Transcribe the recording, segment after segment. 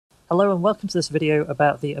Hello and welcome to this video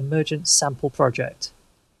about the Emergence Sample project.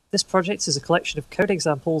 This project is a collection of code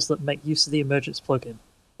examples that make use of the Emergence plugin.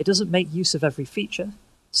 It doesn't make use of every feature,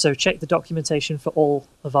 so check the documentation for all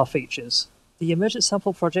of our features. The Emergence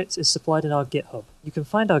Sample project is supplied in our GitHub. You can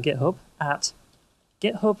find our GitHub at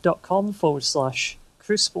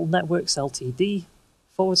github.com/Crucible Networks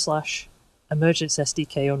Ltd/Emergence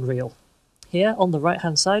SDK Unreal. Here on the right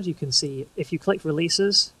hand side you can see, if you click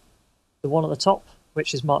releases, the one at the top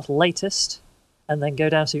which is marked latest, and then go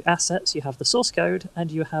down to assets, you have the source code and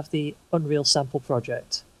you have the Unreal Sample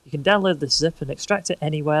project. You can download this zip and extract it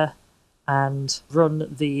anywhere and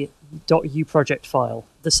run the .u project file.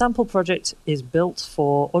 The sample project is built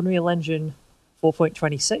for Unreal Engine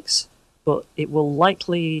 4.26, but it will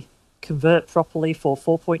likely convert properly for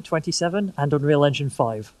 4.27 and Unreal Engine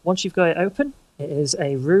 5. Once you've got it open, it is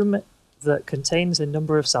a room that contains a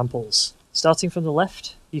number of samples. Starting from the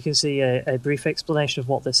left, you can see a brief explanation of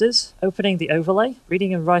what this is. Opening the overlay,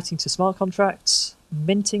 reading and writing to smart contracts,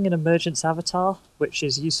 minting an emergence avatar, which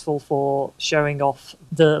is useful for showing off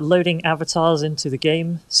the loading avatars into the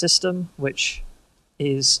game system, which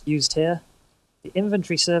is used here, the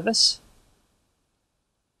inventory service,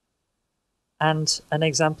 and an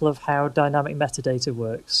example of how dynamic metadata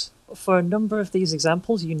works. For a number of these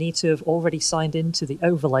examples, you need to have already signed into the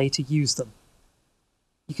overlay to use them.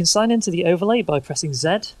 You can sign into the overlay by pressing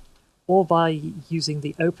Z or by using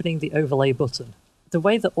the opening the overlay button. The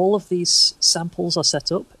way that all of these samples are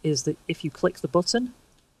set up is that if you click the button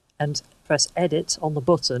and press edit on the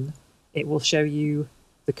button, it will show you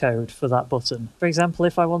the code for that button. For example,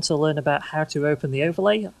 if I want to learn about how to open the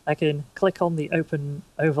overlay, I can click on the open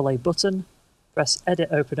overlay button, press edit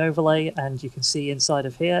open overlay, and you can see inside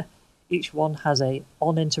of here, each one has a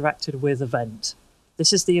on interacted with event.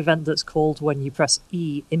 This is the event that's called when you press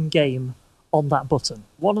E in-game on that button.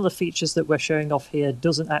 One of the features that we're showing off here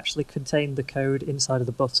doesn't actually contain the code inside of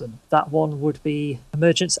the button. That one would be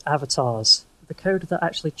Emergence Avatars. The code that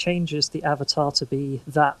actually changes the avatar to be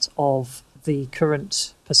that of the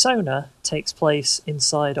current persona takes place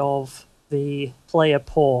inside of the player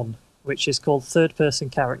pawn, which is called third-person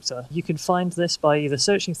character. You can find this by either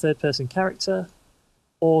searching third-person character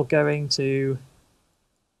or going to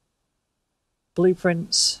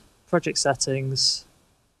Blueprints, Project Settings,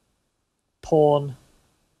 Pawn,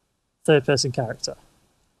 Third-Person Character.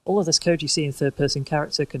 All of this code you see in Third-Person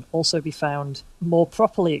Character can also be found more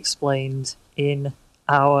properly explained in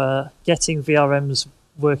our Getting VRMs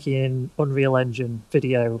Working in Unreal Engine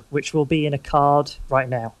video, which will be in a card right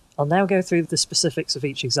now. I'll now go through the specifics of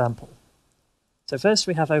each example. So first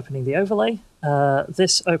we have opening the overlay.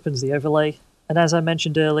 This opens the overlay. And as I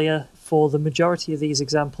mentioned earlier, for the majority of these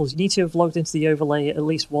examples, you need to have logged into the overlay at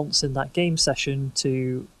least once in that game session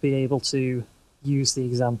to be able to use the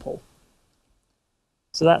example.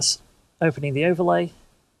 So that's opening the overlay.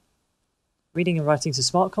 Reading and writing to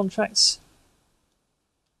smart contracts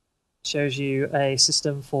shows you a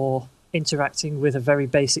system for interacting with a very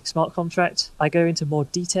basic smart contract. I go into more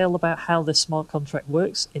detail about how this smart contract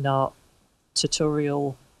works in our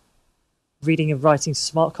tutorial reading and writing to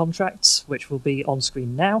smart contracts, which will be on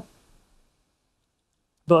screen now.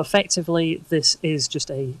 But effectively, this is just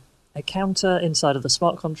a counter inside of the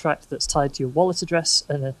smart contract that's tied to your wallet address,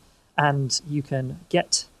 and you can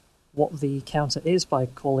get what the counter is by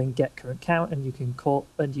calling getCurrentCount, and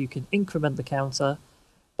you can increment the counter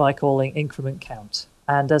by calling incrementCount.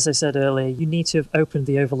 And as I said earlier, you need to have opened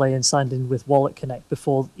the overlay and signed in with Wallet Connect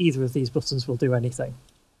before either of these buttons will do anything.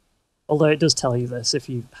 Although it does tell you this if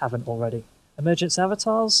you haven't already. Emergence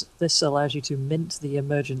Avatars, this allows you to mint the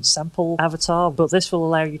Emergence Sample avatar, but this will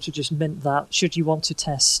allow you to just mint that should you want to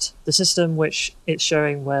test the system, which it's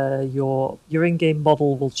showing where your in-game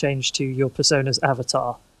model will change to your persona's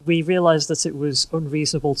avatar. We realized that it was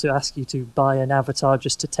unreasonable to ask you to buy an avatar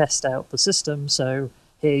just to test out the system, so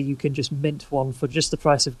here you can just mint one for just the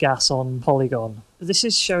price of gas on Polygon. This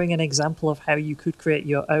is showing an example of how you could create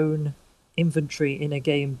your own inventory in a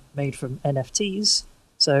game made from NFTs.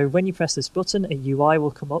 So when you press this button, a UI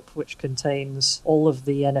will come up which contains all of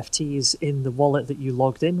the NFTs in the wallet that you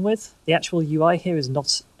logged in with. The actual UI here is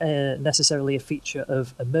not necessarily a feature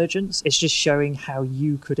of Emergence, it's just showing how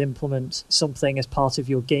you could implement something as part of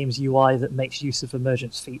your game's UI that makes use of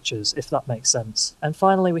Emergence features, if that makes sense. And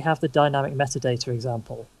finally we have the dynamic metadata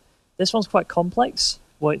example. This one's quite complex.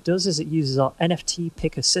 What it does is it uses our NFT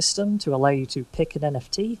picker system to allow you to pick an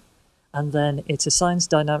NFT, and then it assigns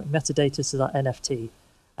dynamic metadata to that NFT.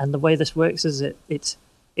 And the way this works is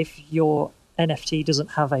if your NFT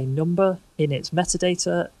doesn't have a number in its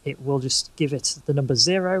metadata, it will just give it the number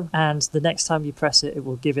 0, and the next time you press it, it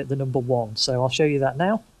will give it the number 1. So I'll show you that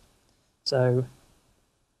now. So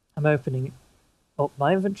I'm I'm opening up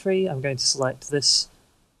my inventory. I'm going to select this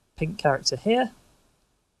pink character here.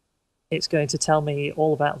 It's going to tell me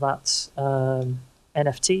all about that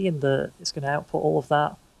NFT, and it's going to output all of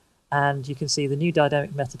that. And you can see the new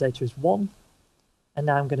dynamic metadata is 1. And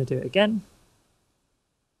now I'm going to do it again.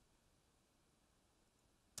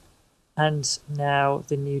 And now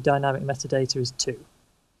the new dynamic metadata is 2.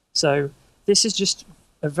 So this is just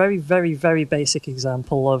a very, very, very basic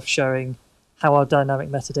example of showing how our dynamic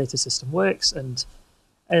metadata system works. And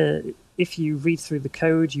if you read through the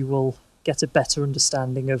code, you will get a better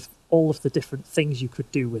understanding of all of the different things you could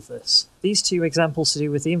do with this. These 2 examples to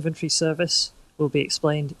do with the inventory service will be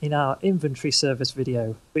explained in our inventory service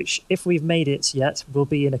video, which, if we've made it yet, will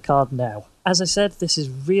be in a card now. As I said, this is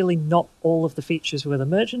really not all of the features with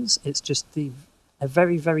Emergence. It's just a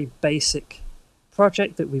very, very basic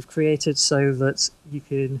project that we've created so that you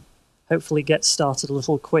can hopefully get started a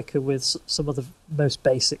little quicker with some of the most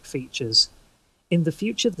basic features. In the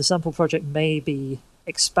future, the sample project may be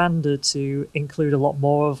expanded to include a lot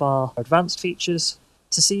more of our advanced features.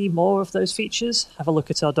 To see more of those features, have a look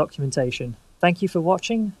at our documentation. Thank you for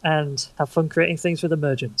watching, and have fun creating things with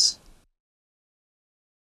Emergence.